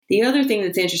The other thing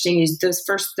that's interesting is those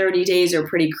first 30 days are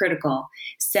pretty critical.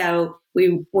 So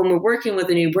when we're working with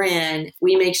a new brand,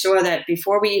 we make sure that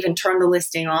before we even turn the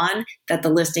listing on, that the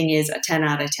listing is a 10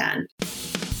 out of 10.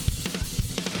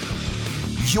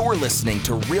 You're listening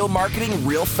to Real Marketing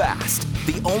Real Fast,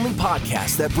 the only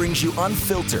podcast that brings you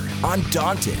unfiltered,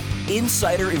 undaunted,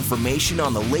 insider information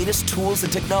on the latest tools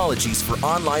and technologies for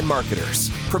online marketers.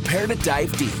 Prepare to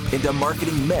dive deep into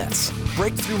marketing myths,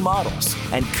 breakthrough models,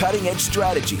 and cutting-edge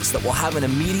strategies that will have an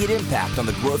immediate impact on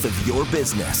the growth of your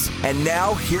business. And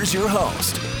now, here's your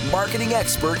host, marketing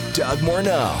expert Doug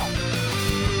Morneau.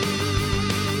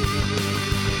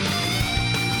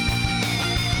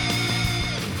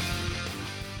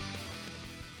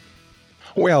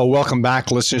 Well, welcome back,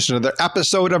 listeners, to another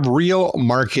episode of Real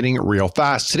Marketing Real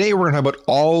Fast. Today, we're going to talk about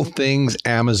all things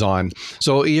Amazon.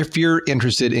 So if you're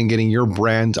interested in getting your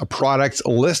brand's products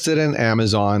listed in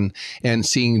Amazon and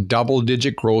seeing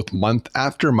double-digit growth month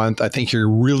after month, I think you're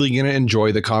really going to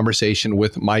enjoy the conversation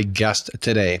with my guest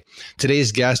today.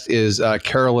 Today's guest is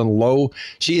Carolyn Lowe.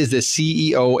 She is the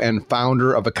CEO and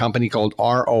founder of a company called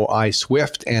ROI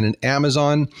Swift and an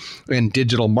Amazon and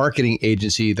digital marketing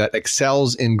agency that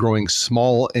excels in growing small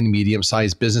and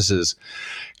medium-sized businesses.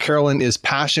 Carolyn is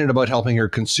passionate about helping her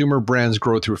consumer brands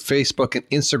grow through Facebook and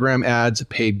Instagram ads,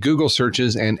 paid Google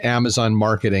searches, and Amazon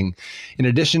marketing. In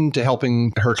addition to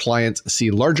helping her clients see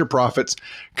larger profits,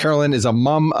 Carolyn is a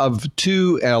mom of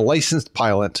two and a licensed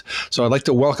pilot. So I'd like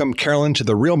to welcome Carolyn to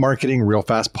the Real Marketing Real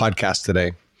Fast podcast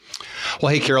today.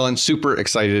 Well, hey, Carolyn, super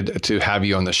excited to have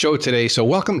you on the show today. So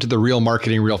welcome to the Real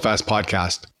Marketing Real Fast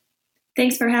podcast.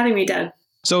 Thanks for having me, Doug.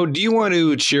 So do you want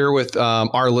to share with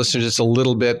our listeners just a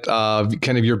little bit of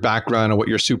kind of your background and what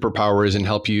your superpower is and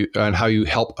how you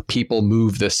help people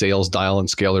move the sales dial and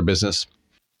scale their business?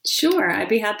 Sure, I'd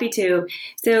be happy to.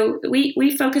 So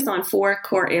we focus on 4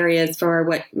 core areas for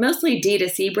what mostly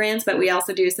D2C brands, but we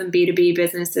also do some B2B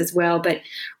business as well. But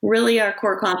really our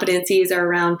core competencies are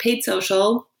around paid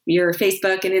social, your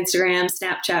Facebook and Instagram,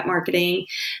 Snapchat marketing,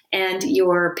 and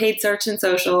your paid search and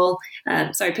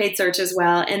paid search as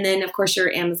well. And then, of course,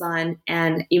 your Amazon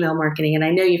and email marketing. And I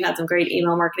know you've had some great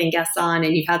email marketing guests on,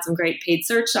 and you've had some great paid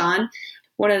search on.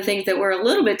 One of the things that we're a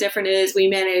little bit different is we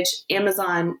manage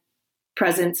Amazon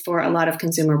presence for a lot of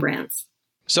consumer brands.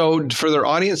 So for their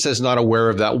audience that's not aware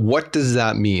of that, what does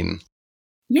that mean?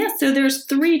 Yes, so there's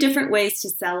 3 different ways to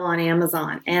sell on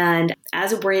Amazon. And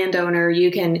as a brand owner,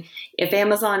 you can, if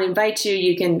Amazon invites you,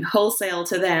 you can wholesale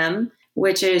to them,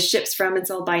 which is ships from and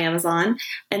sold by Amazon.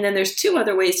 And then there's 2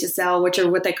 other ways to sell, which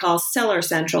are what they call Seller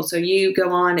Central. So you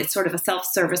go on, it's sort of a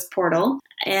self-service portal,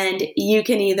 and you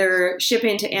can either ship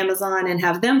into Amazon and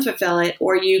have them fulfill it,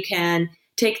 or you can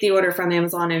take the order from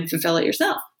Amazon and fulfill it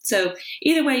yourself. So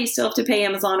either way, you still have to pay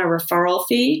Amazon a referral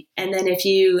fee. And then if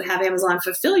you have Amazon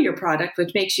fulfill your product,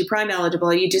 which makes you Prime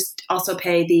eligible, you just also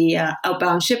pay the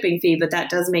outbound shipping fee, but that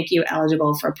does make you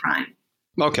eligible for Prime.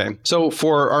 Okay. So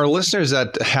for our listeners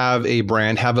that have a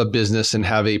brand, have a business, and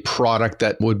have a product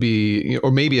that would be, or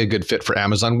maybe a good fit for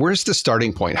Amazon, where's the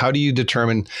starting point? How do you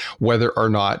determine whether or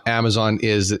not Amazon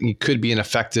could be an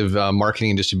effective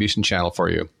marketing and distribution channel for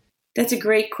you? That's a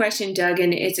great question, Doug,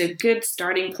 and it's a good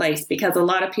starting place because a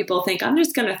lot of people think, I'm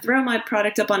just going to throw my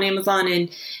product up on Amazon and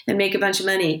make a bunch of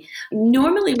money.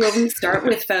 Normally, when we start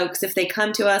with folks, if they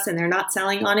come to us and they're not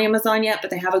selling on Amazon yet,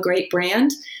 but they have a great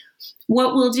brand,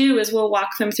 what we'll do is we'll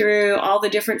walk them through all the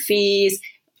different fees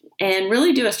and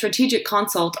really do a strategic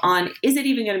consult on, is it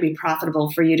even going to be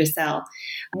profitable for you to sell?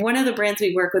 One of the brands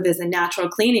we work with is a natural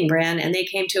cleaning brand, and they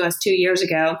came to us 2 years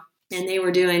ago, and they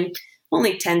were doing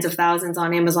only tens of thousands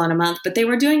on Amazon a month, but they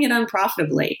were doing it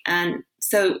unprofitably. And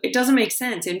so it doesn't make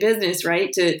sense in business,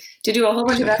 right, to do a whole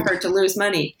bunch of effort to lose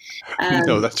money.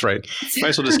 No, that's right.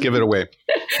 Might as well just give it away.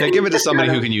 Yeah, give it to somebody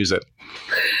who can use it.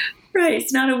 Right.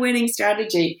 It's not a winning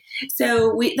strategy.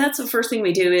 So that's the first thing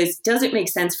we do is, does it make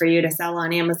sense for you to sell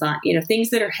on Amazon? Things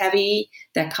that are heavy,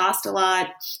 that cost a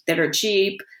lot, that are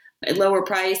cheap, lower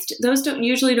priced, those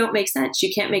usually don't make sense.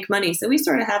 You can't make money. So we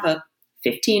sort of have a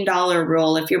 $15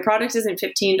 rule. If your product isn't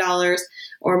 $15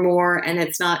 or more and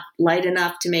it's not light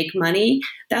enough to make money,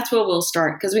 that's where we'll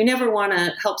start, because we never want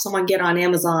to help someone get on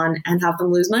Amazon and have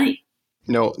them lose money.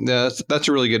 No, that's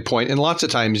a really good point. And lots of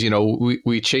times,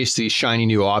 we chase these shiny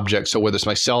new objects. So whether it's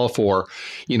myself or,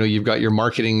 you've got your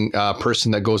marketing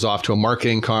person that goes off to a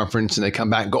marketing conference and they come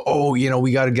back and go, oh,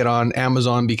 we got to get on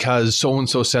Amazon because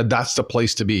so-and-so said that's the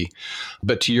place to be.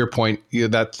 But to your point,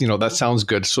 that sounds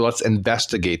good. So let's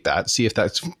investigate that, see if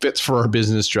that fits for our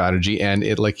business strategy. And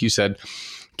it, like you said,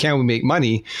 can we make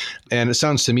money? And it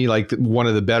sounds to me like one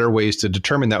of the better ways to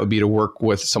determine that would be to work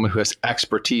with someone who has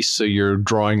expertise. So you're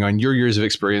drawing on your years of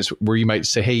experience where you might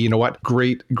say, hey, you know what?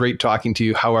 Great talking to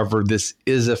you. However, this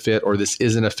is a fit or this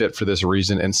isn't a fit for this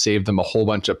reason, and save them a whole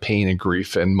bunch of pain and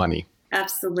grief and money.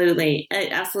 Absolutely.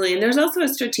 Absolutely. And there's also a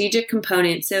strategic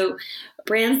component. So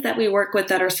brands that we work with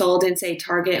that are sold in, say,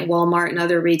 Target, Walmart, and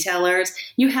other retailers,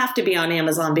 you have to be on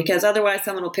Amazon because otherwise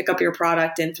someone will pick up your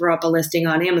product and throw up a listing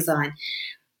on Amazon.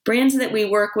 Brands that we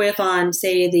work with on,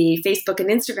 say, the Facebook and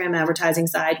Instagram advertising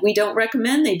side, we don't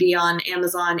recommend they be on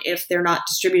Amazon if they're not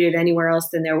distributed anywhere else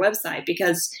than their website,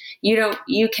 because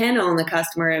you can own the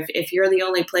customer if you're the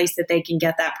only place that they can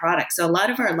get that product. So a lot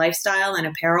of our lifestyle and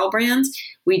apparel brands,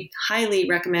 we highly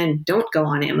recommend don't go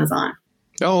on Amazon.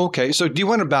 Oh, okay. So do you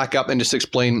want to back up and just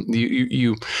explain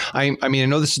I mean, I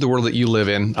know this is the world that you live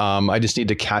in. I just need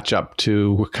to catch up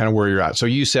to kind of where you're at. So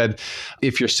you said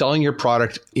if you're selling your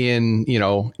product in,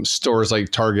 stores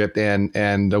like Target and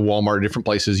Walmart, different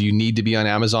places, you need to be on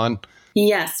Amazon.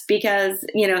 Yes, because,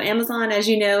 Amazon, as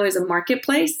you know, is a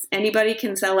marketplace. Anybody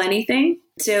can sell anything.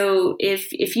 So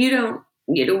if you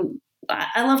don't,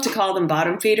 I love to call them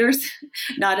bottom feeders,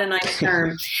 not a nice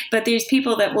term, but these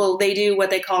people they do what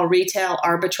they call retail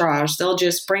arbitrage. They'll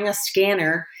just bring a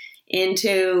scanner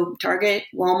into Target,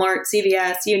 Walmart,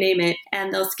 CVS, you name it,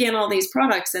 and they'll scan all these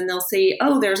products and they'll see,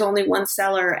 oh, there's only one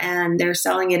seller and they're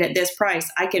selling it at this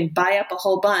price. I can buy up a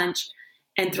whole bunch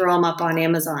and throw them up on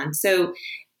Amazon. So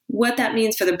what that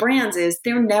means for the brands is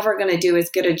they're never going to do as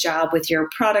good a job with your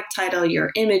product title, your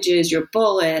images, your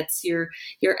bullets, your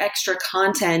extra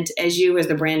content as you as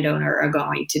the brand owner are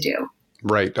going to do.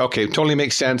 Right. Okay. Totally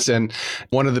makes sense. And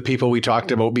one of the people we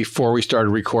talked about before we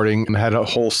started recording had a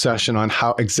whole session on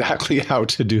how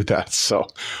to do that. So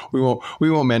we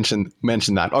won't mention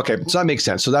that. Okay. So that makes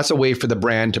sense. So that's a way for the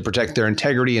brand to protect their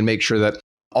integrity and make sure that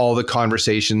all the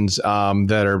conversations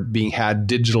that are being had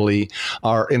digitally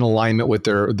are in alignment with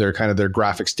their kind of their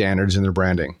graphic standards and their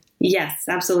branding. Yes,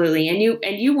 absolutely. And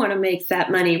you want to make that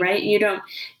money, right?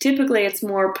 Typically it's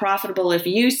more profitable if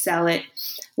you sell it.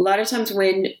 A lot of times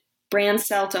when brands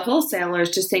sell to wholesalers,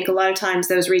 just think a lot of times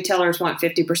those retailers want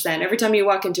 50%. Every time you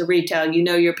walk into retail,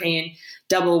 you're paying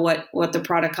double what the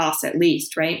product costs at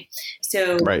least, right?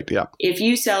 So right, yeah. If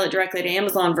you sell it directly to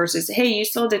Amazon versus, hey, you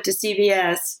sold it to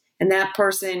CVS, and that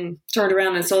person turned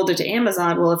around and sold it to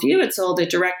Amazon. Well, if you had sold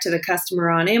it direct to the customer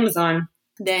on Amazon,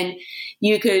 then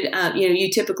you could,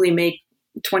 you typically make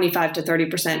 25 to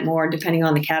 30% more depending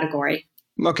on the category.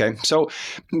 Okay. So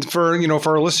for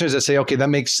our listeners that say, okay, that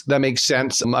makes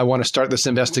sense. I want to start this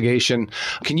investigation.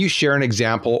 Can you share an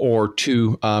example or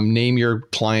two, name your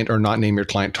client or not name your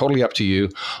client, totally up to you,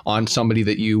 on somebody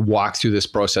that you walked through this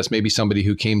process? Maybe somebody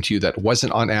who came to you that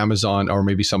wasn't on Amazon, or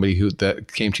maybe somebody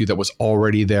that came to you that was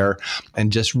already there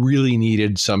and just really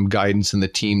needed some guidance in the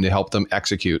team to help them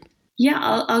execute. Yeah,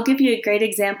 I'll give you a great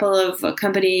example of a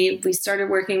company we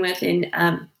started working with in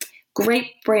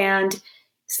great brand,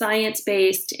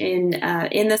 science-based in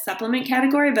the supplement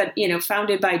category, but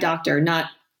founded by a doctor, not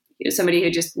somebody who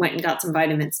just went and got some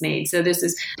vitamins made. So this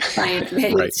is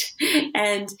science-based. Right.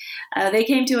 And they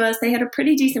came to us. They had a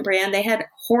pretty decent brand. They had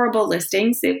horrible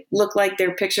listings. It looked like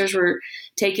their pictures were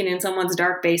taken in someone's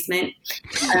dark basement,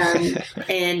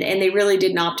 and they really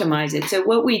didn't optimize it. So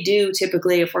what we do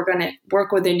typically, if we're going to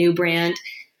work with a new brand,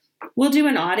 we'll do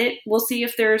an audit. We'll see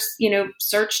if there's,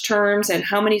 search terms and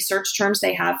how many search terms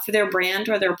they have for their brand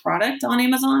or their product on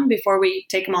Amazon before we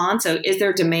take them on. So is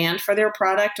there demand for their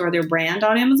product or their brand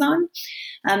on Amazon?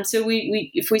 So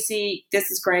if we see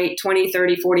this is great, 20,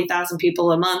 30, 40,000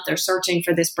 people a month are searching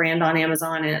for this brand on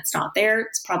Amazon and it's not there,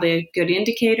 it's probably a good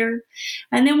indicator.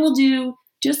 And then we'll do,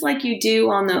 just like you do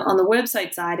on the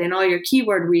website side and all your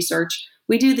keyword research,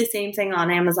 we do the same thing on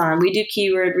Amazon. We do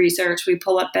keyword research. We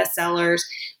pull up bestsellers.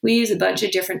 We use a bunch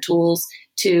of different tools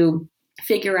to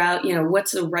figure out,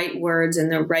 what's the right words and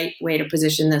the right way to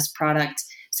position this product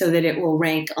so that it will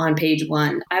rank on page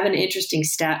one. I have an interesting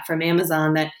stat from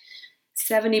Amazon that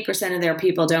 70% of their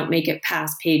people don't make it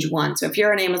past page one. So if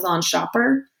you're an Amazon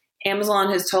shopper, Amazon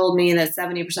has told me that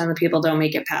 70% of the people don't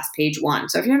make it past page one.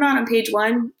 So if you're not on page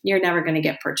one, you're never going to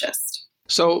get purchased.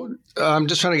 So I'm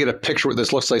just trying to get a picture what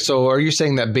this looks like. So are you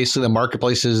saying that basically the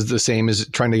marketplace is the same as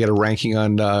trying to get a ranking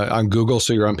on Google,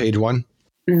 so you're on page one?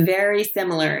 Very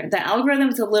similar. The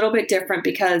algorithm's a little bit different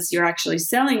because you're actually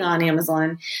selling on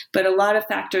Amazon, but a lot of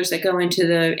factors that go into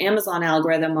the Amazon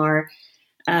algorithm are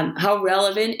how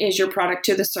relevant is your product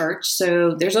to the search.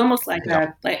 So there's almost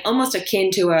almost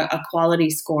akin to a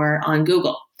quality score on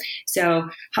Google. So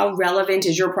how relevant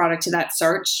is your product to that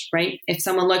search, right? If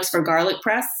someone looks for garlic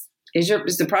press, is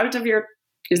the product of your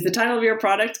is the title of your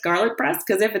product garlic press?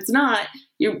 Because if it's not,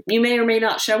 you may or may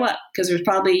not show up because there's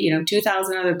probably,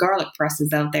 2,000 other garlic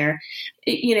presses out there.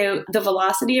 The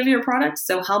velocity of your product,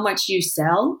 so how much you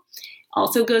sell,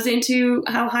 also goes into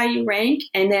how high you rank,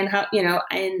 and then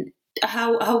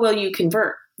how well you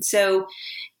convert. So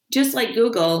just like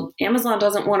Google, Amazon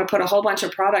doesn't want to put a whole bunch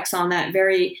of products on that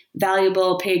very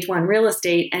valuable page one real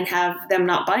estate and have them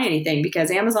not buy anything, because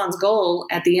Amazon's goal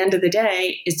at the end of the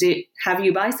day is to have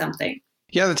you buy something.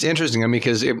 Yeah, that's interesting. I mean,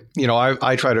 because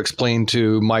I try to explain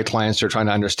to my clients who are trying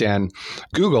to understand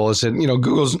Google is that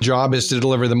Google's job is to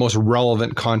deliver the most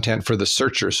relevant content for the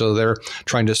searcher. So they're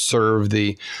trying to serve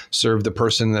the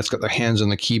person that's got their hands on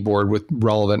the keyboard with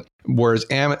relevant. Whereas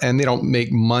and they don't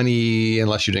make money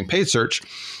unless you're doing paid search.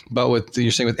 But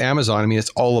you're saying with Amazon, I mean, it's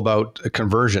all about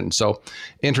conversion. So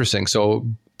interesting. So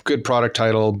good product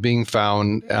title, being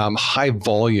found, high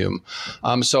volume.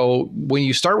 So when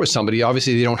you start with somebody,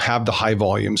 obviously they don't have the high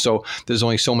volume. So there's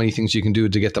only so many things you can do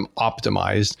to get them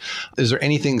optimized. Is there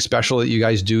anything special that you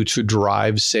guys do to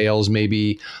drive sales,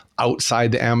 maybe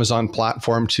outside the Amazon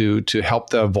platform to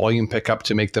help the volume pick up,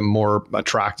 to make them more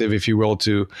attractive, if you will,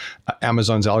 to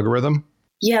Amazon's algorithm?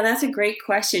 Yeah, that's a great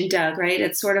question, Doug, right?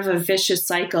 It's sort of a vicious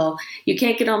cycle. You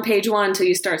can't get on page one until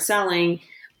you start selling.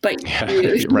 But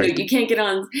you can't get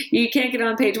on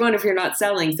page one if you're not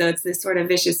selling. So it's this sort of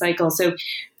vicious cycle. So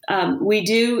we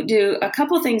do a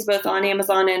couple of things both on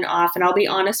Amazon and off. And I'll be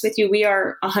honest with you, we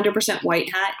are 100%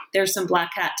 white hat. There's some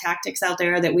black hat tactics out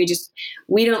there that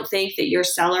we don't think that your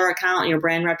seller account, your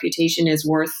brand reputation is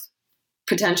worth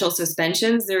potential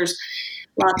suspensions. There's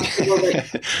lots of people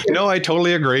that... No, I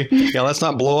totally agree. Yeah, let's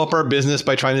not blow up our business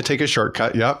by trying to take a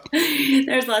shortcut. Yep.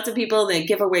 There's lots of people that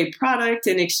give away product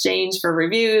in exchange for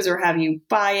reviews or have you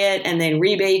buy it and then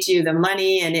rebate you the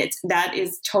money. And that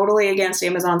is totally against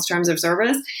Amazon's terms of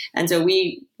service. And so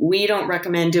we don't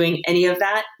recommend doing any of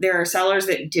that. There are sellers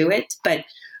that do it, but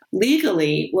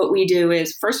legally what we do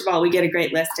is, first of all, we get a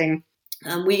great listing.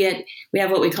 We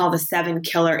have what we call the 7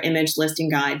 killer image listing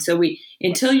guide. So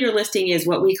until your listing is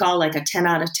what we call like a 10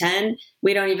 out of 10,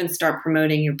 we don't even start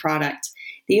promoting your product.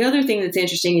 The other thing that's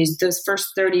interesting is those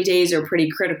first 30 days are pretty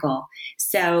critical.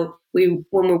 So when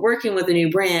we're working with a new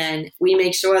brand, we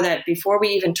make sure that before we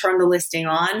even turn the listing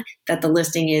on, that the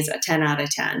listing is a 10 out of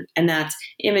 10. And that's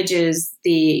images,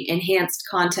 the enhanced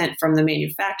content from the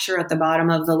manufacturer at the bottom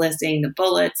of the listing, the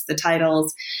bullets, the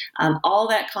titles, all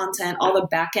that content, all the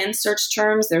back-end search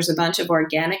terms. There's a bunch of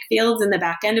organic fields in the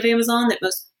back end of Amazon that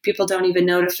most people don't even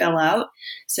know to fill out.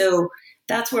 So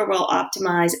that's where we'll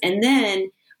optimize. And then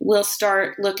we'll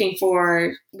start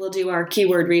we'll do our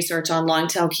keyword research on long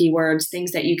tail keywords,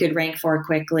 things that you could rank for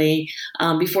quickly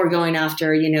before going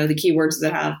after, the keywords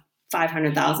that have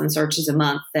 500,000 searches a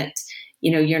month that,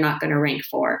 you're not going to rank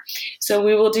for. So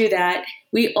we will do that.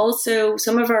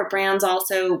 Some of our brands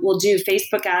also will do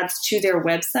Facebook ads to their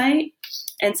website.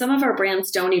 And some of our brands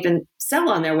don't even sell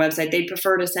on their website. They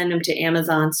prefer to send them to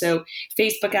Amazon. So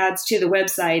Facebook ads to the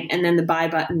website, and then the buy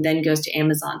button then goes to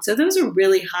Amazon. So those are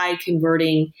really high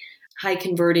converting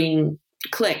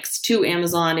clicks to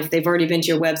Amazon. If they've already been to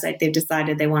your website, they've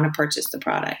decided they want to purchase the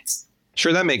products.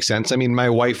 Sure, that makes sense. I mean, my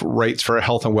wife writes for a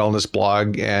health and wellness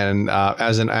blog, and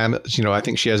I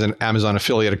think she has an Amazon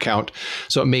affiliate account.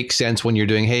 So it makes sense when you're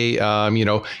doing, hey,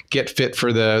 get fit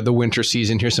for the winter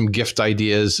season. Here's some gift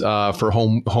ideas for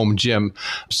home gym.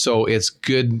 So it's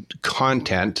good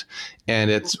content,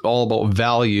 and it's all about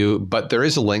value. But there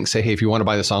is a link. Say, hey, if you want to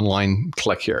buy this online,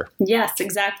 click here. Yes,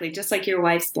 exactly. Just like your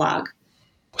wife's blog.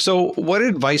 So what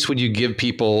advice would you give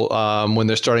people when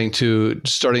they're starting to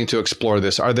explore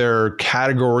this? Are there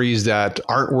categories that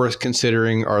aren't worth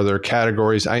considering? Are there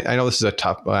categories? I know this is a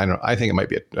tough. I think it might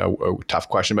be a tough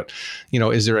question, but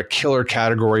is there a killer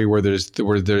category where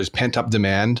there's pent up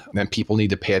demand and people need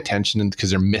to pay attention because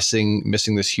they're missing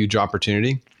this huge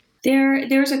opportunity?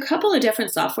 There's a couple of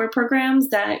different software programs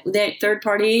that third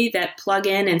party that plug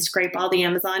in and scrape all the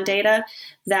Amazon data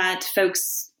that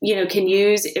folks can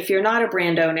use if you're not a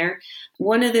brand owner.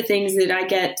 One of the things that I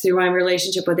get through my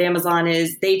relationship with Amazon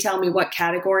is they tell me what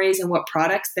categories and what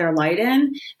products they're light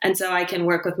in. And so I can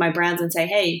work with my brands and say,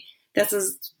 hey, this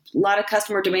is a lot of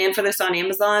customer demand for this on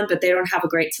Amazon, but they don't have a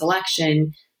great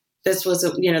selection. This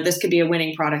could be a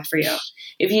winning product for you.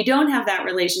 If you don't have that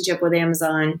relationship with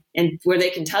Amazon and where they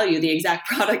can tell you the exact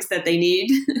products that they need,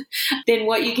 then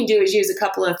what you can do is use a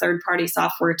couple of third-party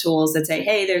software tools that say,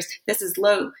 hey, this is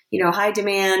low, high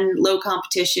demand, low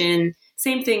competition.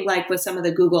 Same thing like with some of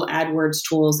the Google AdWords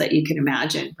tools that you can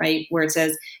imagine, right? Where it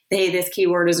says, hey, this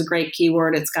keyword is a great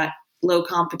keyword. It's got low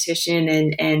competition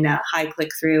and high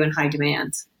click-through and high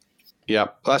demand. Yeah,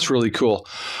 that's really cool.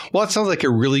 Well, it sounds like a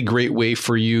really great way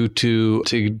for you to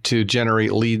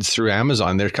generate leads through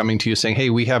Amazon. They're coming to you saying, "Hey,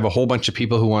 we have a whole bunch of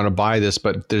people who want to buy this,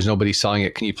 but there's nobody selling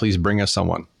it. Can you please bring us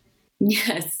someone?"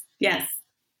 Yes.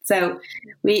 So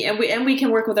we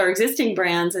can work with our existing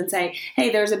brands and say, "Hey,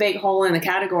 there's a big hole in the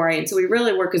category," and so we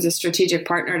really work as a strategic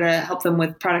partner to help them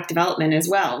with product development as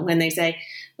well. When they say,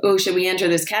 "Oh, should we enter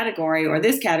this category or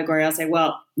this category?" I'll say,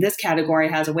 "Well, this category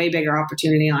has a way bigger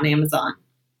opportunity on Amazon."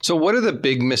 So what are the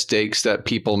big mistakes that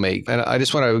people make? And I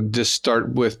just want to just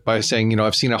start with by saying,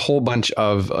 I've seen a whole bunch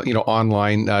of,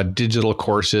 online digital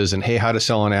courses and, hey, how to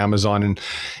sell on Amazon.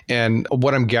 And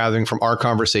what I'm gathering from our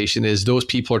conversation is those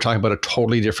people are talking about a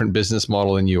totally different business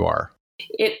model than you are.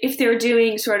 If they're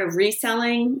doing sort of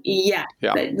reselling, yeah.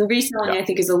 The reselling, I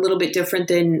think, is a little bit different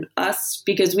than us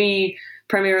because we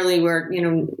primarily work,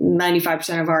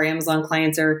 95% of our Amazon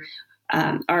clients are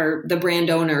the brand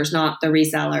owners, not the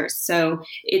resellers. So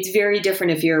it's very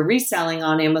different if you're reselling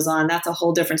on Amazon. That's a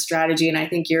whole different strategy. And I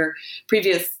think your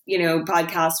previous,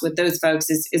 podcast with those folks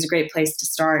is a great place to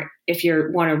start if you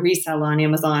want to resell on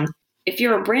Amazon. If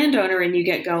you're a brand owner and you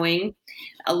get going,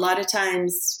 a lot of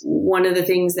times one of the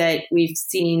things that we've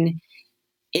seen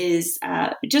is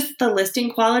just the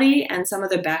listing quality and some of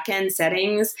the back-end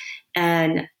settings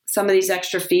and some of these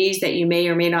extra fees that you may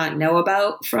or may not know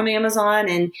about from Amazon.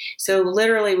 And so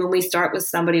literally when we start with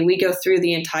somebody, we go through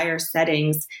the entire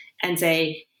settings and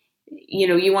say,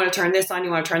 you want to turn this on, you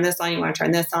want to turn this on, you want to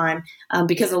turn this on,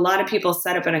 because a lot of people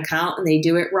set up an account and they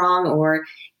do it wrong. Or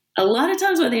a lot of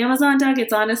times with Amazon, Doug,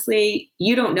 it's honestly,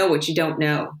 you don't know what you don't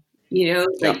know.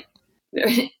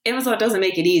 Amazon doesn't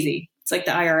make it easy. It's like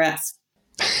the IRS.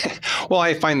 Well,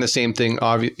 I find the same thing,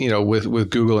 with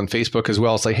Google and Facebook as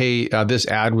well. It's like, hey, this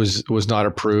ad was not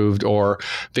approved, or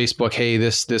Facebook, hey,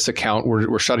 this account,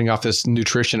 we're shutting off this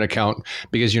nutrition account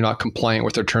because you're not compliant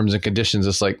with their terms and conditions.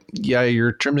 It's like, yeah,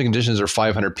 your terms and conditions are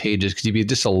 500 pages. Could you be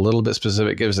just a little bit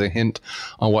specific? Give us a hint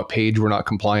on what page we're not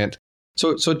compliant.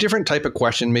 So different type of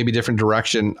question, maybe different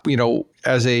direction.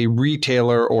 As a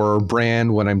retailer or a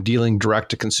brand, when I'm dealing direct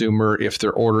to consumer, if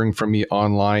they're ordering from me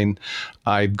online,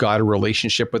 I've got a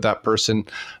relationship with that person.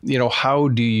 How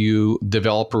do you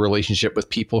develop a relationship with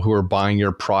people who are buying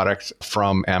your product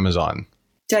from Amazon?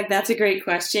 Doug, that's a great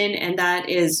question. And that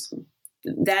is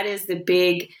the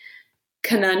big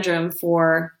conundrum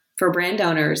for brand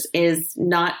owners is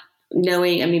not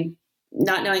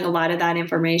knowing a lot of that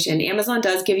information. Amazon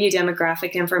does give you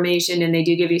demographic information, and they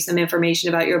do give you some information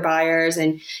about your buyers,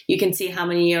 and you can see how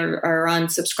many are on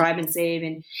subscribe and save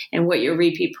and what your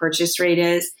repeat purchase rate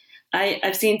is.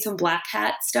 I've seen some black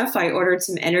hat stuff. I ordered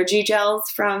some energy gels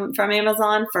from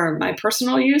Amazon for my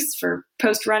personal use for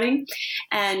post running.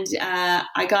 And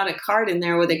I got a card in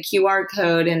there with a QR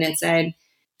code, and it said,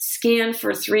 scan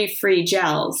for 3 free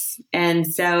gels. And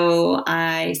so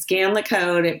I scanned the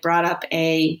code. It brought up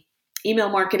a email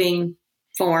marketing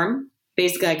form.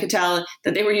 Basically, I could tell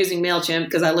that they were using MailChimp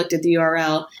because I looked at the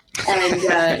URL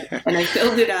and I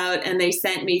filled it out, and they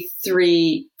sent me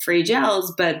 3 free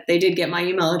gels, but they did get my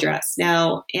email address.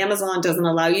 Now, Amazon doesn't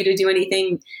allow you to do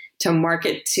anything to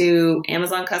market to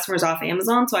Amazon customers off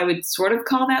Amazon. So I would sort of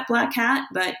call that black hat,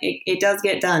 but it does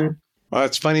get done. Well,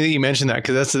 it's funny that you mentioned that,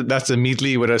 because that's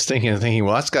immediately what I was thinking.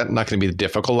 Well, that's not going to be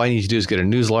difficult. All I need to do is get a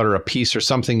newsletter, a piece, or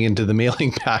something into the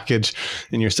mailing package.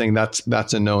 And you're saying that's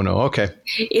a no-no. Okay.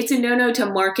 It's a no-no to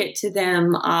market to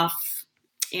them off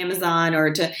Amazon,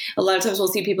 or a lot of times we'll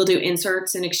see people do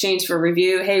inserts in exchange for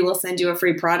review. Hey, we'll send you a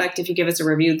free product if you give us a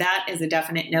review. That is a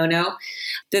definite no-no.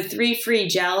 The 3 free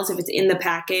gels, if it's in the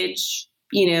package,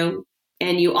 and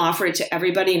you offer it to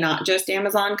everybody, not just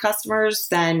Amazon customers,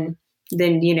 then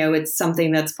it's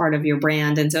something that's part of your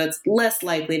brand. And so it's less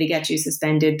likely to get you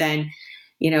suspended than,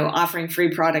 offering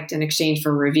free product in exchange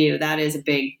for review. That is a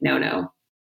big no-no.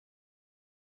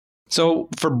 So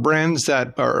for brands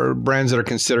that are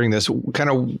considering this, kind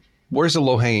of where's the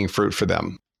low-hanging fruit for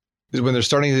them? When they're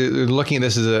looking at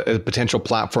this as a potential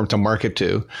platform to market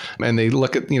to, and they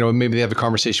look at, maybe they have a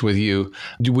conversation with you.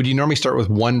 Would you normally start with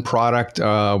one product?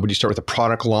 Would you start with a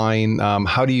product line?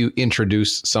 How do you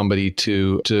introduce somebody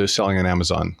to selling on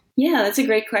Amazon? Yeah, that's a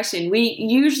great question. We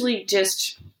usually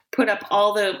just put up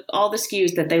all the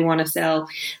SKUs that they want to sell.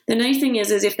 The nice thing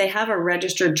is if they have a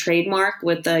registered trademark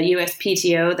with the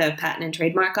USPTO, the Patent and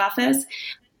Trademark Office,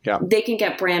 they can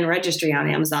get brand registry on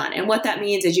Amazon. And what that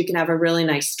means is you can have a really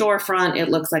nice storefront. It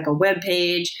looks like a web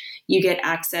page. You get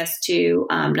access to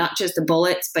not just the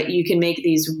bullets, but you can make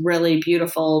these really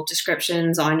beautiful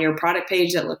descriptions on your product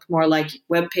page that look more like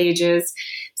web pages.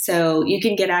 So you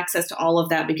can get access to all of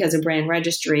that because of brand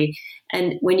registry.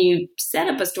 And when you set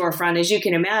up a storefront, as you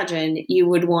can imagine, you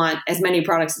would want as many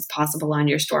products as possible on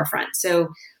your storefront. So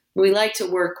we like to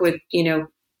work with,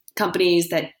 companies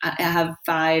that have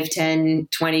 5, 10,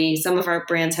 20, some of our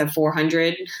brands have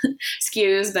 400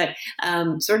 SKUs, but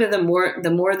sort of the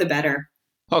more the better.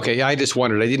 Okay, yeah, I just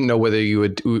wondered. I didn't know whether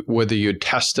you'd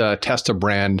test a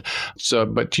brand. So,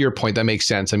 but to your point, that makes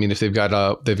sense. I mean, if they've got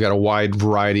a wide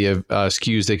variety of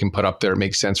SKUs they can put up there, it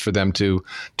makes sense for them to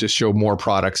show more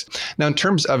products. Now, in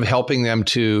terms of helping them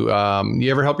to,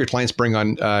 you ever help your clients bring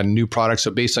on new products?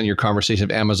 So, based on your conversation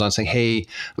of Amazon saying, "Hey,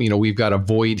 we've got a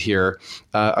void here,"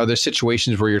 are there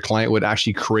situations where your client would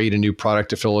actually create a new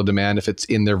product to fill a demand if it's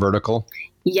in their vertical?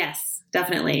 Yes.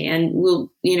 Definitely. And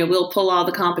we'll pull all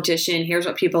the competition. Here's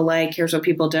what people like. Here's what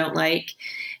people don't like.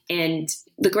 And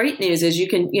the great news is you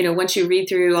can, once you read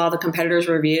through all the competitors'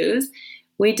 reviews,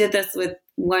 we did this with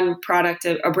one product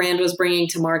a brand was bringing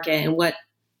to market. And what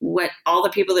all the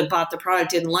people that bought the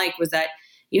product didn't like was that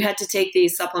you had to take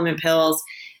these supplement pills,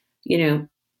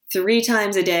 3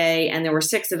 times a day, and there were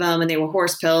 6 of them, and they were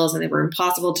horse pills, and they were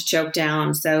impossible to choke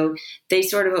down. So they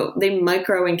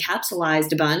micro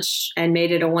encapsulized a bunch and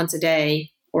made it a once a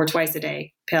day or twice a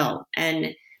day pill,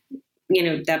 and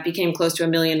that became close to $1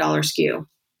 million SKU.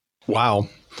 Wow,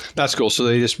 that's cool. So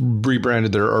they just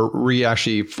rebranded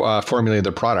formulated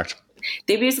their product.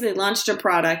 They basically launched a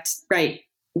product, right?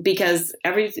 Because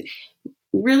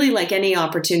really like any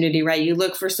opportunity, right? You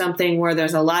look for something where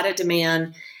there's a lot of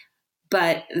demand,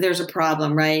 but there's a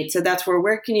problem, right? So that's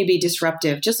where can you be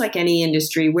disruptive? Just like any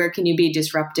industry, where can you be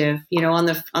disruptive? On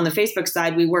the Facebook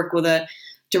side, we work with a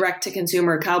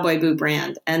direct-to-consumer cowboy boot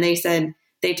brand, and they said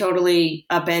they totally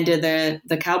upended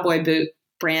the cowboy boot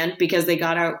brand because they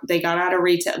got out of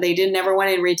retail. They never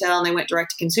went in retail, and they went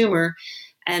direct-to-consumer,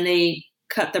 and they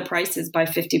cut the prices by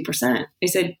 50%. They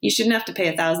said you shouldn't have to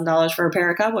pay $1,000 for a pair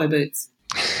of cowboy boots.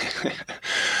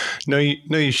 No,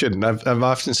 you shouldn't. I've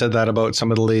often said that about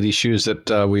some of the ladies' shoes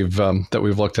that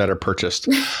we've looked at or purchased.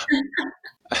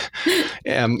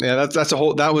 And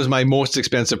that was my most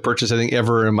expensive purchase I think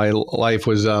ever in my life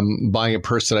was buying a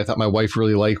purse that I thought my wife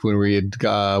really liked when we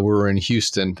were in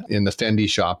Houston in the Fendi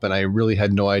shop, and I really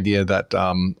had no idea that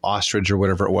ostrich or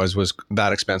whatever it was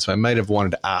that expensive. I might have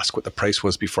wanted to ask what the price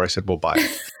was before I said we'll buy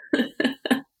it.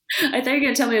 I thought you were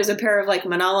going to tell me it was a pair of like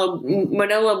Manolo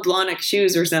Blahnik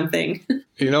shoes or something.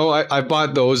 I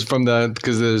bought those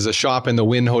because there's a shop in the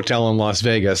Wynn Hotel in Las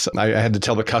Vegas. I had to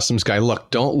tell the customs guy, look,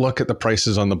 don't look at the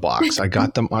prices on the box. I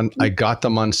got them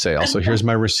on sale. So here's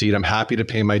my receipt. I'm happy to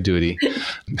pay my duty.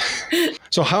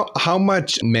 So how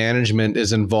much management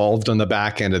is involved on the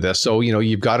back end of this? So,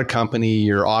 you've got a company,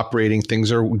 you're operating,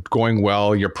 things are going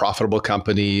well, you're a profitable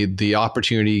company. The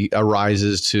opportunity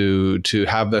arises to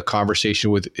have the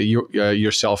conversation with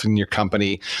yourself and your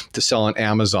company to sell on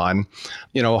Amazon.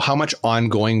 How much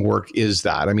ongoing work is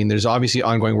that? I mean, there's obviously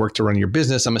ongoing work to run your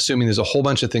business. I'm assuming there's a whole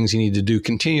bunch of things you need to do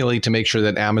continually to make sure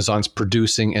that Amazon's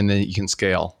producing and then you can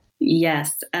scale.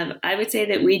 Yes. I would say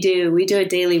that we do a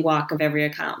daily walk of every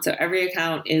account. So every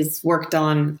account is worked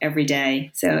on every day.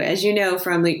 So as you know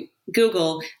from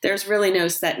Google, there's really no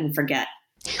set and forget.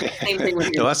 Same thing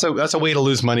with no, that's a way to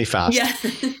lose money fast. Yeah.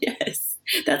 Yes.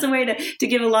 That's a way to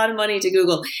give a lot of money to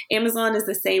Google. Amazon is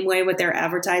the same way with their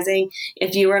advertising.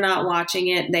 If you are not watching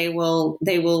it, they will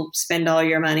spend all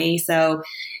your money. So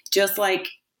just like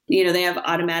they have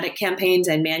automatic campaigns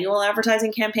and manual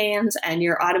advertising campaigns, and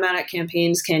your automatic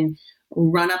campaigns can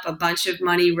run up a bunch of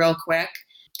money real quick,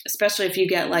 especially if you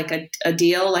get like a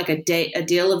deal, like a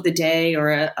deal of the day or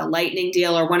a lightning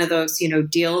deal or one of those,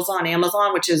 deals on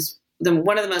Amazon, which is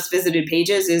one of the most visited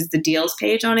pages is the deals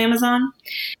page on Amazon.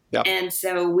 Yep. And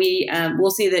so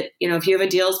we'll see that, if you have a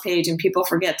deals page and people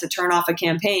forget to turn off a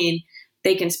campaign,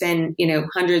 they can spend,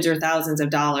 hundreds or thousands of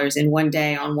dollars in one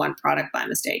day on one product by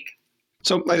mistake.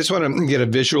 So I just want to get a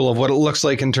visual of what it looks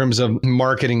like in terms of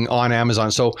marketing on Amazon.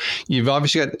 So you've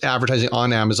obviously got advertising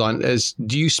on Amazon.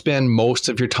 Do you spend most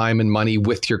of your time and money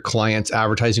with your clients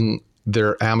advertising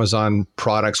their Amazon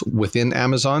products within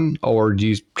Amazon? Or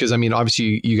because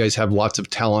obviously you guys have lots of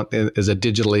talent as a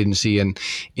digital agency and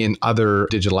in other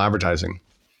digital advertising.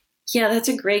 Yeah, that's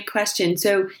a great question.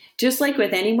 So just like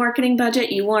with any marketing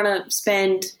budget, you want to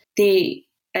spend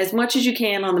as much as you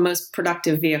can on the most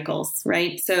productive vehicles,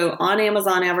 right? So on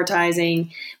Amazon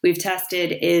advertising, we've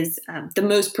tested is the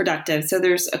most productive. So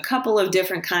there's a couple of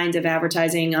different kinds of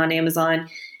advertising on Amazon.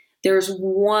 There's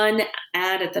one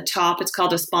ad at the top. It's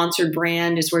called a sponsored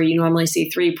brand, is where you normally see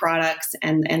 3 products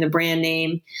and the brand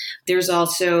name. There's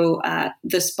also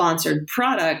the sponsored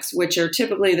products, which are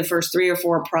typically the first 3 or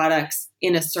 4 products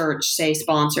in a search say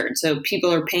sponsored. So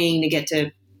people are paying to get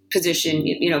to position,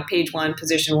 page one,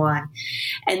 position one.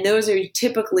 And those are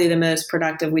typically the most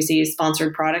productive we see as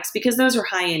sponsored products because those are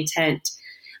high intent.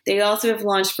 They also have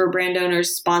launched for brand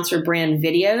owners sponsored brand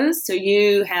videos. So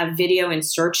you have video in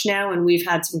search now, and we've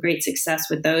had some great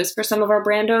success with those for some of our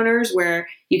brand owners where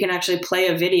you can actually play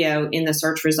a video in the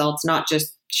search results, not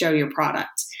just show your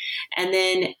product. And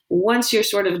then once you're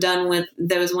sort of done with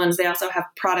those ones, they also have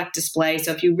product display.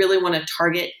 So if you really want to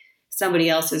target somebody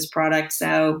else's product,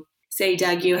 so say,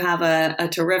 Doug, you have a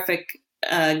terrific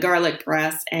garlic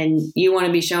press and you want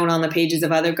to be shown on the pages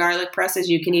of other garlic presses,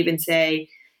 you can even say,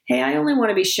 hey, I only want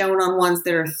to be shown on ones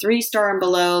that are 3-star and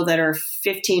below that are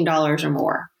 $15 or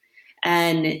more.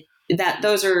 And that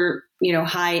those are,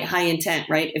 high intent,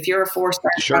 right? If you're a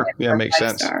 4-star, sure. Yeah, makes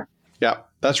sense. Yeah,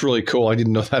 that's really cool. I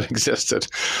didn't know that existed.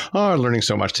 Oh, I'm learning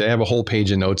so much today. I have a whole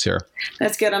page of notes here.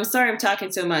 That's good. I'm sorry I'm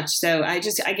talking so much. So I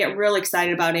get real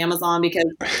excited about Amazon because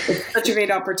it's such a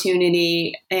great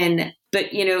opportunity. But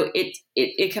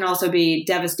it can also be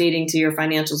devastating to your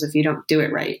financials if you don't do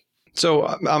it right. So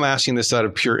I'm asking this out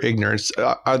of pure ignorance.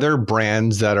 Are there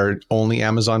brands that are only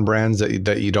Amazon brands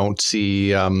that you don't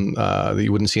see, that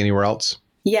you wouldn't see anywhere else?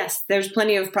 Yes, there's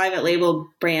plenty of private label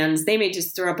brands. They may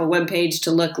just throw up a web page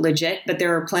to look legit, but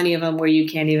there are plenty of them where you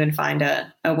can't even find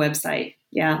a website.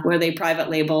 Yeah, where they private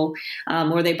label,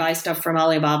 or they buy stuff from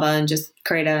Alibaba and just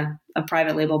create a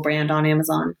private label brand on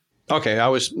Amazon. Okay, I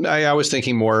was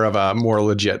thinking more of a more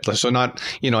legit. So not,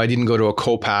 I didn't go to a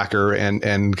co-packer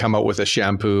and come out with a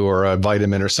shampoo or a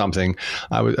vitamin or something.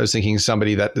 I was thinking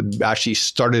somebody that actually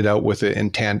started out with the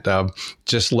intent of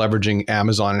just leveraging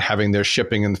Amazon and having their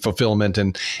shipping and fulfillment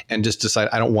and just decide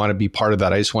I don't want to be part of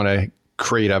that. I just want to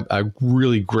create a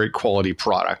really great quality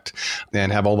product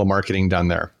and have all the marketing done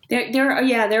there. There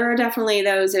are definitely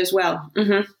those as well.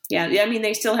 Mm-hmm. Yeah, I mean,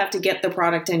 they still have to get the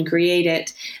product and create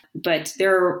it, but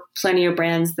there are plenty of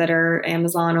brands that are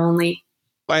Amazon only.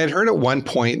 I had heard at one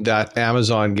point that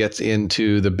Amazon gets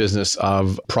into the business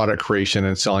of product creation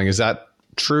and selling. Is that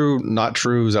true? Not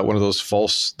true? Is that one of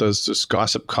those those just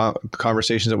gossip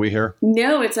conversations that we hear?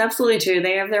 No, it's absolutely true.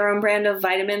 They have their own brand of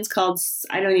vitamins called,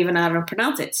 I don't even know how to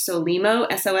pronounce it, Solimo,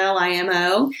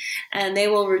 Solimo, and they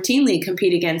will routinely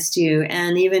compete against you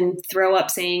and even throw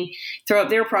up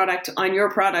their product on your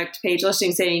product page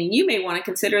listing saying, you may want to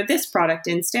consider this product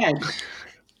instead.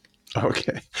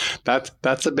 Okay.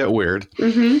 That's a bit weird.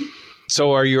 Mm-hmm.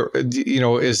 So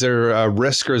is there a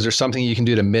risk or is there something you can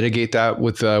do to mitigate that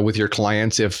with your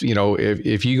clients? If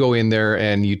you go in there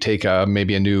and you take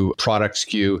maybe a new product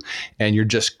SKU and you're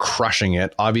just crushing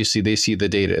it, obviously they see the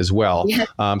data as well. Yeah.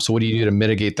 So what do you do to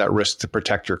mitigate that risk to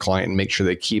protect your client and make sure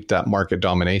they keep that market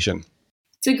domination?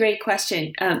 It's a great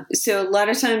question. So a lot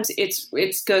of times it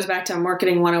goes back to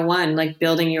marketing 101, like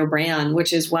building your brand,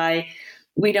 which is why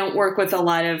we don't work with a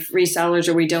lot of resellers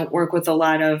or we don't work with a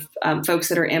lot of folks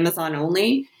that are Amazon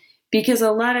only, because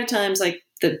a lot of times, like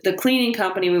the cleaning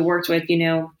company we worked with,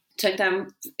 took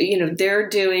them, they're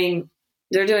doing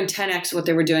 10x what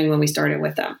they were doing when we started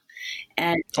with them.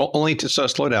 And only to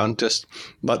slow down, just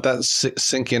let that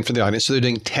sink in for the audience. So they're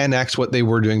doing 10x what they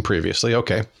were doing previously.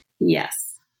 Okay.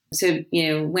 Yes. So,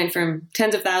 went from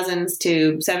tens of thousands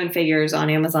to 7 figures on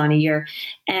Amazon a year.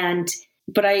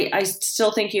 But I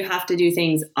still think you have to do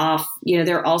things off.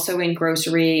 They're also in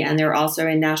grocery and they're also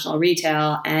in national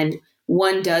retail, and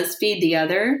one does feed the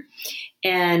other.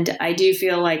 And I do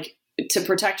feel like to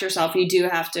protect yourself, you do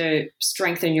have to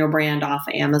strengthen your brand off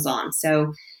of Amazon.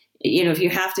 So, if you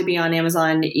have to be on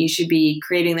Amazon, you should be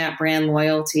creating that brand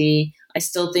loyalty. I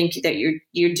still think that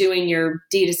you're doing your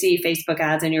D2C Facebook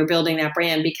ads and you're building that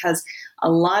brand, because a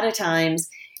lot of times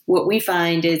what we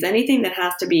find is anything that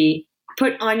has to be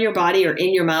put on your body or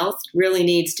in your mouth really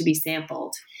needs to be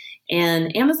sampled.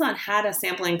 And Amazon had a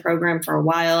sampling program for a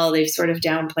while. They've sort of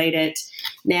downplayed it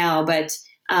now. But,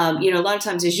 a lot of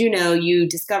times, as you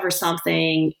discover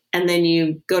something and then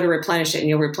you go to replenish it and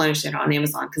you'll replenish it on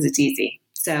Amazon because it's easy.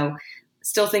 So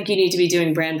still think you need to be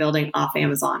doing brand building off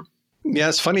Amazon. Yeah,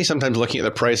 it's funny sometimes looking at the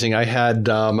pricing. I had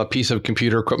a piece of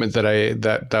computer equipment that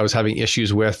I was having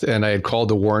issues with, and I had called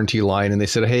the warranty line, and they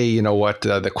said, "Hey, you know what?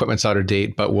 The equipment's out of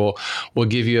date, but we'll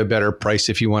give you a better price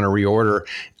if you want to reorder."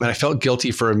 And I felt guilty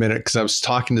for a minute because I was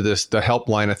talking to the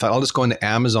helpline. I thought I'll just go into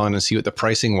Amazon and see what the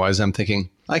pricing was. I'm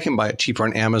thinking I can buy it cheaper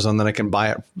on Amazon than I can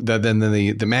buy it than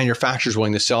the manufacturer's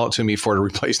willing to sell it to me for to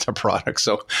replace the product.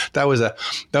 So that was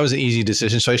an easy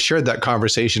decision. So I shared that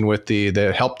conversation with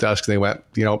the help desk. They went,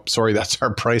 sorry, that's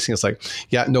our pricing. It's like,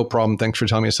 yeah, no problem. Thanks for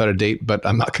telling me it's out of date, but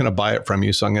I'm not going to buy it from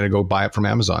you. So I'm going to go buy it from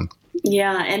Amazon.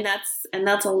 Yeah, and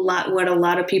that's a lot what a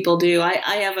lot of people do.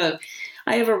 I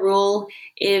have a rule.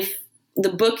 If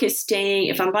the book is staying,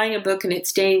 if I'm buying a book and it's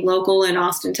staying local in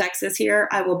Austin, Texas here,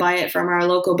 I will buy it from our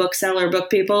local bookseller, Book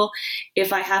People.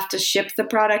 If I have to ship the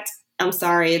product, I'm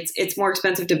sorry, it's more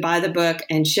expensive to buy the book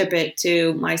and ship it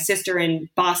to my sister in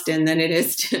Boston than it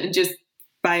is to just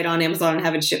buy it on Amazon and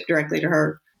have it shipped directly to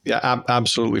her. Yeah,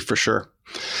 absolutely, for sure.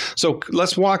 So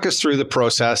let's walk us through the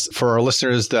process for our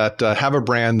listeners that have a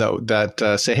brand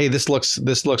that say, hey, this looks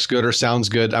good or sounds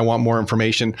good. I want more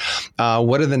information.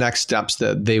 What are the next steps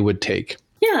that they would take?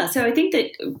 Yeah, so I think that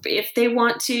if they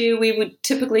want to, we would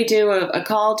typically do a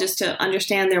call just to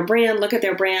understand their brand, look at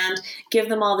their brand, give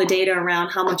them all the data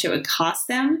around how much it would cost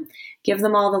them, give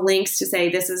them all the links to say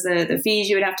this is the fees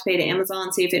you would have to pay to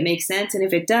Amazon, see if it makes sense. And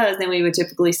if it does, then we would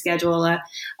typically schedule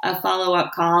a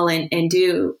follow-up call and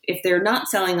do, if they're not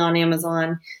selling on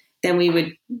Amazon, then we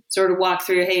would sort of walk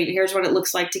through, hey, here's what it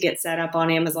looks like to get set up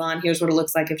on Amazon. Here's what it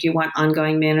looks like if you want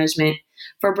ongoing management.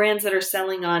 For brands that are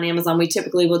selling on Amazon, we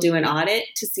typically will do an audit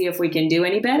to see if we can do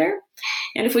any better.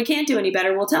 And if we can't do any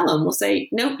better, we'll tell them. We'll say,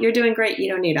 nope, you're doing great.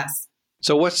 You don't need us.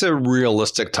 So what's a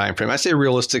realistic time frame? I say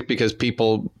realistic because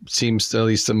people seems to, at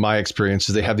least in my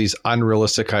experiences, they have these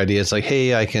unrealistic ideas like,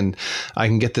 hey, I can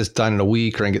get this done in a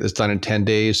week or I can get this done in 10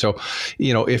 days. So,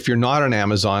 if you're not on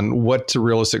Amazon, what's a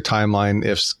realistic timeline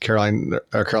if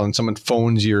Caroline, someone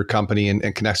phones your company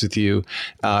and connects with you,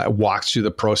 walks through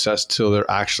the process till they're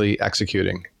actually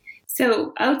executing?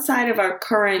 So outside of our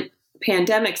current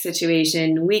pandemic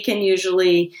situation, we can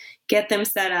usually get them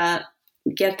set up,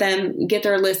 get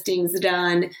their listings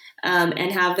done,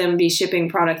 and have them be shipping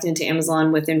product into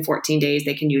Amazon within 14 days.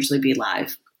 They can usually be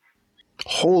live.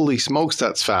 Holy smokes,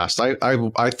 that's fast.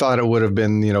 I thought it would have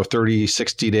been, 30,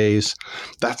 60 days.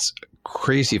 That's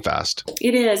crazy fast.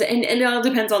 It is. And it all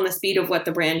depends on the speed of what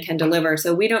the brand can deliver.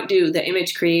 So we don't do the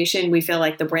image creation. We feel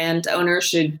like the brand owner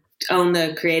should own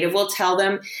the creative. We'll tell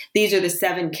them these are the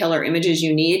 7 killer images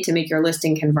you need to make your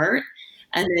listing convert.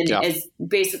 And then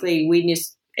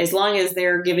as long as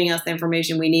they're giving us the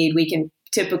information we need, we can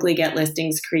typically get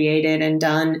listings created and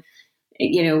done,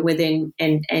 within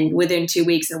 2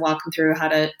 weeks, and walk them through how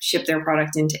to ship their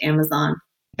product into Amazon.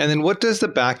 And then what does the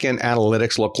back-end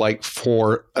analytics look like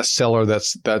for a seller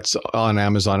that's on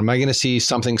Amazon? Am I going to see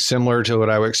something similar to what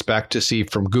I would expect to see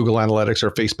from Google Analytics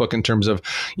or Facebook in terms of,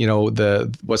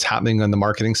 what's happening on the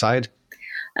marketing side?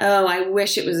 Oh, I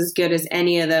wish it was as good as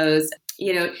any of those.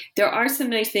 There are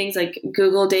some nice things like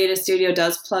Google Data Studio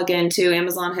does plug into.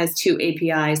 Amazon has 2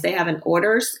 APIs. They have an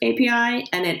orders API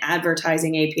and an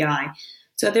advertising API.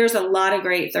 So there's a lot of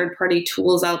great third-party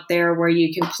tools out there where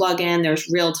you can plug in. There's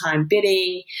real-time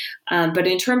bidding. But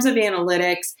in terms of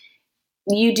analytics,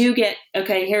 you do get,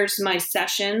 okay, here's my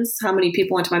sessions, how many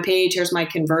people went to my page, here's my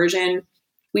conversion.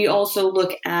 We also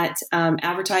look at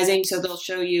advertising. So they'll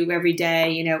show you every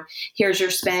day, here's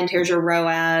your spend, here's your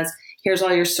ROAS, here's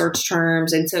all your search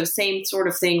terms. And so same sort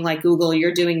of thing like Google,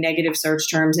 you're doing negative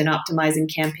search terms and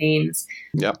optimizing campaigns,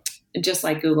 just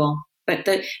like Google. But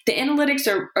the analytics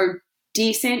are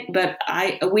decent, but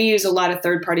we use a lot of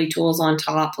third-party tools on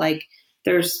top. Like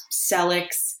there's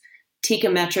Selix,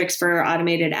 Teikametrics for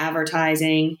automated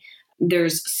advertising.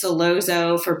 There's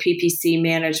Solozo for PPC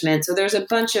management. So there's a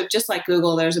bunch of, just like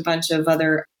Google, there's a bunch of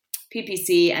other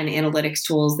PPC and analytics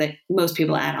tools that most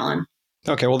people add on.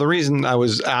 Okay. Well, the reason I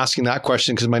was asking that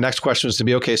question, because my next question was to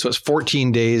be, okay, so it's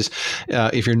 14 days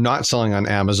if you're not selling on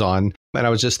Amazon. And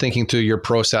I was just thinking through your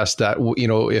process that,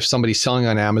 if somebody's selling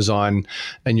on Amazon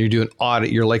and you're doing audit,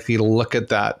 you're likely to look at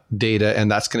that data, and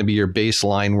that's going to be your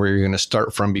baseline where you're going to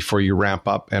start from before you ramp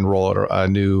up and roll out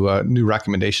new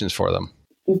recommendations for them.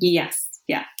 Yes.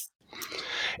 Yeah.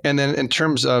 And then in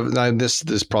terms of this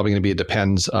is probably going to be, it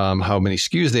depends how many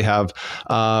SKUs they have.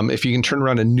 If you can turn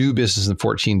around a new business in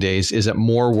 14 days, is it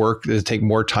more work? Does it take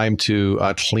more time to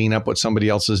clean up what somebody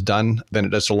else has done than it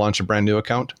does to launch a brand new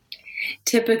account?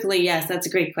 Typically, yes. That's a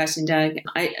great question, Doug.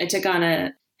 I took on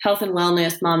a health and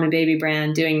wellness mom and baby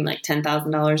brand doing like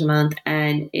 $10,000 a month.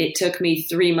 And it took me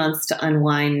 3 months to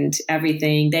unwind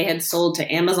everything. They had sold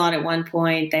to Amazon at one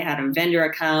point. They had a vendor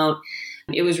account.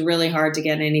 It was really hard to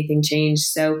get anything changed.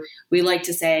 So we like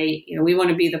to say, we want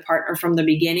to be the partner from the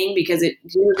beginning, because it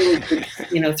usually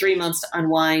takes, 3 months to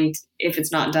unwind if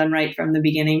it's not done right from the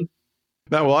beginning.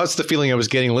 Well, that's the feeling I was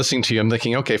getting listening to you. I'm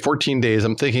thinking, okay, 14 days.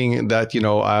 I'm thinking that,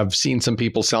 I've seen some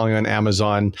people selling on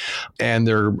Amazon and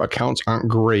their accounts aren't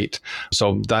great.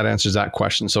 So that answers that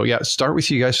question. So yeah, start with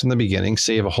you guys from the beginning,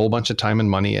 save a whole bunch of time and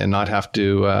money and not have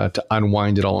to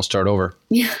unwind it all and start over.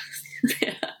 Yeah.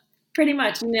 Pretty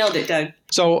much. You nailed it, Doug.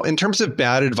 So in terms of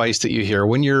bad advice that you hear,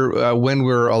 when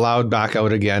we're allowed back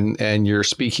out again and you're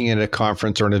speaking at a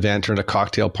conference or an event or at a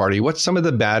cocktail party, what's some of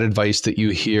the bad advice that you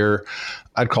hear?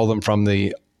 I'd call them from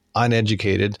the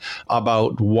uneducated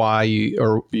about why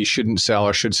you shouldn't sell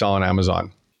or should sell on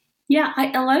Amazon? Yeah,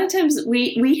 a lot of times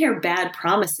we hear bad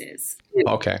promises.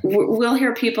 Okay. We'll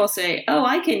hear people say, oh,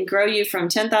 I can grow you from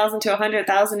 10,000 to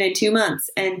 100,000 in 2 months.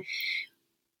 And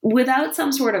without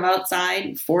some sort of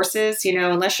outside forces,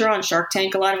 unless you're on Shark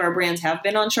Tank, a lot of our brands have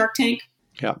been on Shark Tank.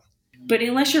 Yeah. But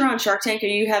unless you're on Shark Tank or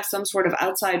you have some sort of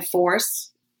outside force,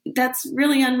 that's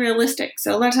really unrealistic.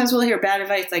 So a lot of times we'll hear bad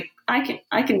advice like, I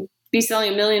can be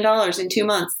selling $1 million in 2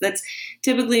 months. That's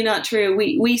typically not true.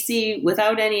 We see,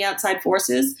 without any outside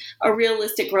forces, a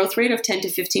realistic growth rate of 10 to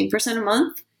 15% a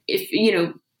month if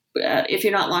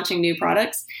you're not launching new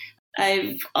products.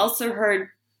 I've also heard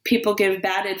people give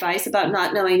bad advice about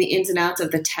not knowing the ins and outs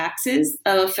of the taxes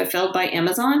of Fulfilled by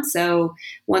Amazon. So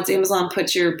once Amazon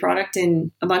puts your product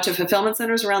in a bunch of fulfillment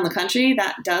centers around the country,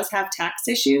 that does have tax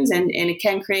issues and it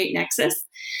can create nexus.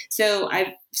 So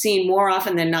I've seen more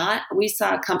often than not, we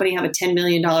saw a company have a $10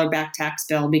 million back tax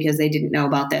bill because they didn't know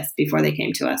about this before they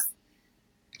came to us.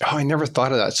 Oh, I never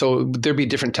thought of that. So there'd be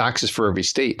different taxes for every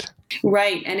state.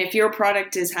 Right. And if your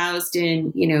product is housed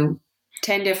in,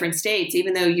 10 different states,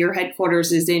 even though your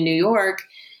headquarters is in New York,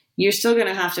 you're still going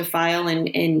to have to file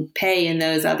and pay in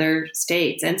those other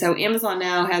states. And so Amazon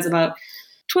now has about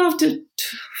 12 to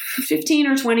 15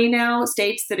 or 20 now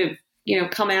states that have,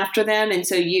 come after them. And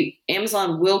so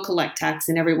Amazon will collect tax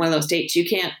in every one of those states. You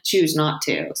can't choose not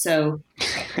to. So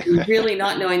really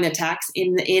not knowing the tax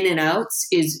in and outs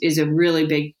is a really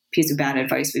big piece of bad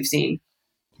advice we've seen.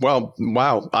 Well,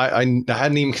 wow. I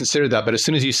hadn't even considered that. But as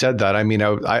soon as you said that,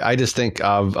 I just think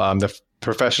of the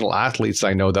professional athletes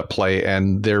I know that play,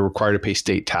 and they're required to pay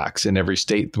state tax in every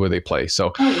state where they play.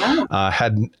 So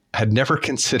had never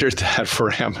considered that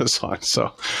for Amazon.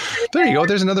 So there you go.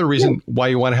 There's another reason why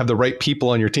you want to have the right people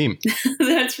on your team.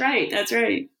 That's right.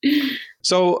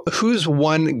 So who's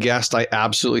one guest I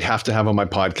absolutely have to have on my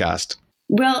podcast?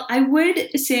 Well, I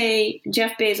would say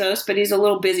Jeff Bezos, but he's a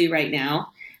little busy right now.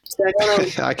 So I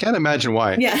don't know. I can't imagine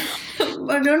why. Yeah.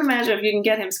 I don't imagine if you can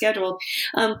get him scheduled.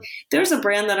 There's a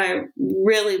brand that I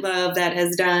really love that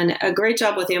has done a great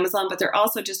job with Amazon, but they're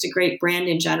also just a great brand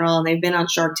in general. And they've been on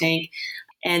Shark Tank.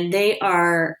 And they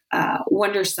are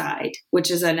Wonderside,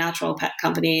 which is a natural pet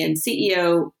company. And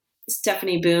CEO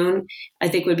Stephanie Boone, I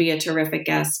think, would be a terrific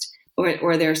guest,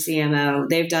 or their CMO.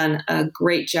 They've done a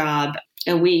great job.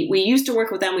 And we used to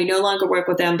work with them. We no longer work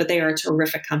with them, but they are a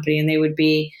terrific company. And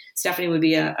Stephanie would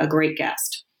be a great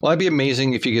guest. Well, that'd be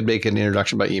amazing if you could make an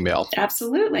introduction by email.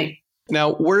 Absolutely.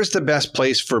 Now, where's the best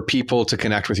place for people to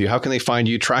connect with you? How can they find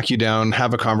you, track you down,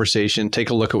 have a conversation, take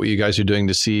a look at what you guys are doing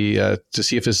to see if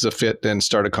this is a fit and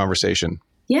start a conversation?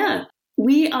 Yeah,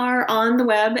 we are on the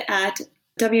web at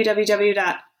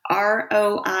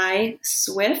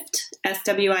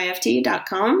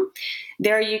www.roiswift.com.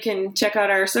 There you can check out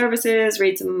our services,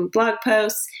 read some blog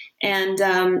posts, and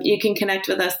you can connect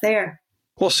with us there.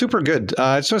 Well, super good.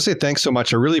 I just want to say thanks so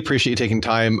much. I really appreciate you taking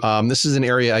time. This is an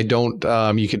area I don't,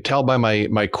 you could tell by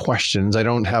my questions, I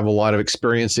don't have a lot of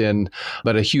experience in,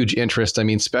 but a huge interest.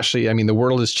 The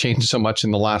world has changed so much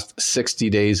in the last 60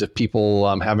 days. If people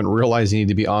haven't realized they need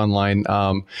to be online,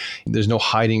 there's no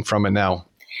hiding from it now.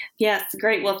 Yes,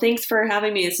 great. Well, thanks for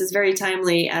having me. This is very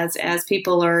timely as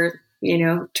people are,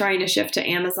 trying to shift to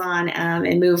Amazon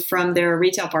and move from their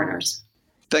retail partners.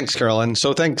 Thanks, Carolyn.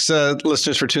 So thanks,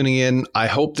 listeners, for tuning in. I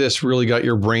hope this really got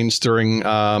your brain stirring.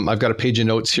 I've got a page of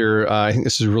notes here. I think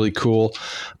this is really cool,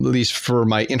 at least for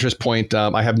my interest point.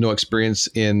 I have no experience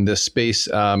in this space.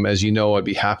 As you know, I'd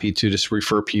be happy to just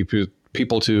refer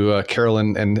people to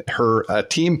Carolyn and her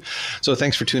team. So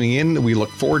thanks for tuning in. We look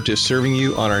forward to serving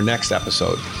you on our next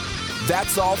episode.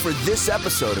 That's all for this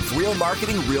episode of Real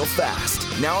Marketing Real Fast.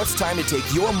 Now it's time to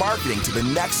take your marketing to the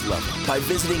next level by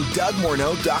visiting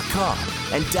DougMorneau.com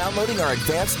and downloading our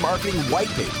advanced marketing white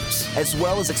papers, as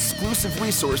well as exclusive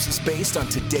resources based on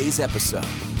today's episode.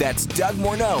 That's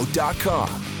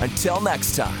DougMorneau.com. Until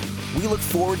next time, we look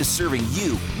forward to serving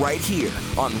you right here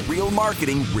on Real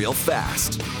Marketing Real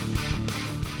Fast.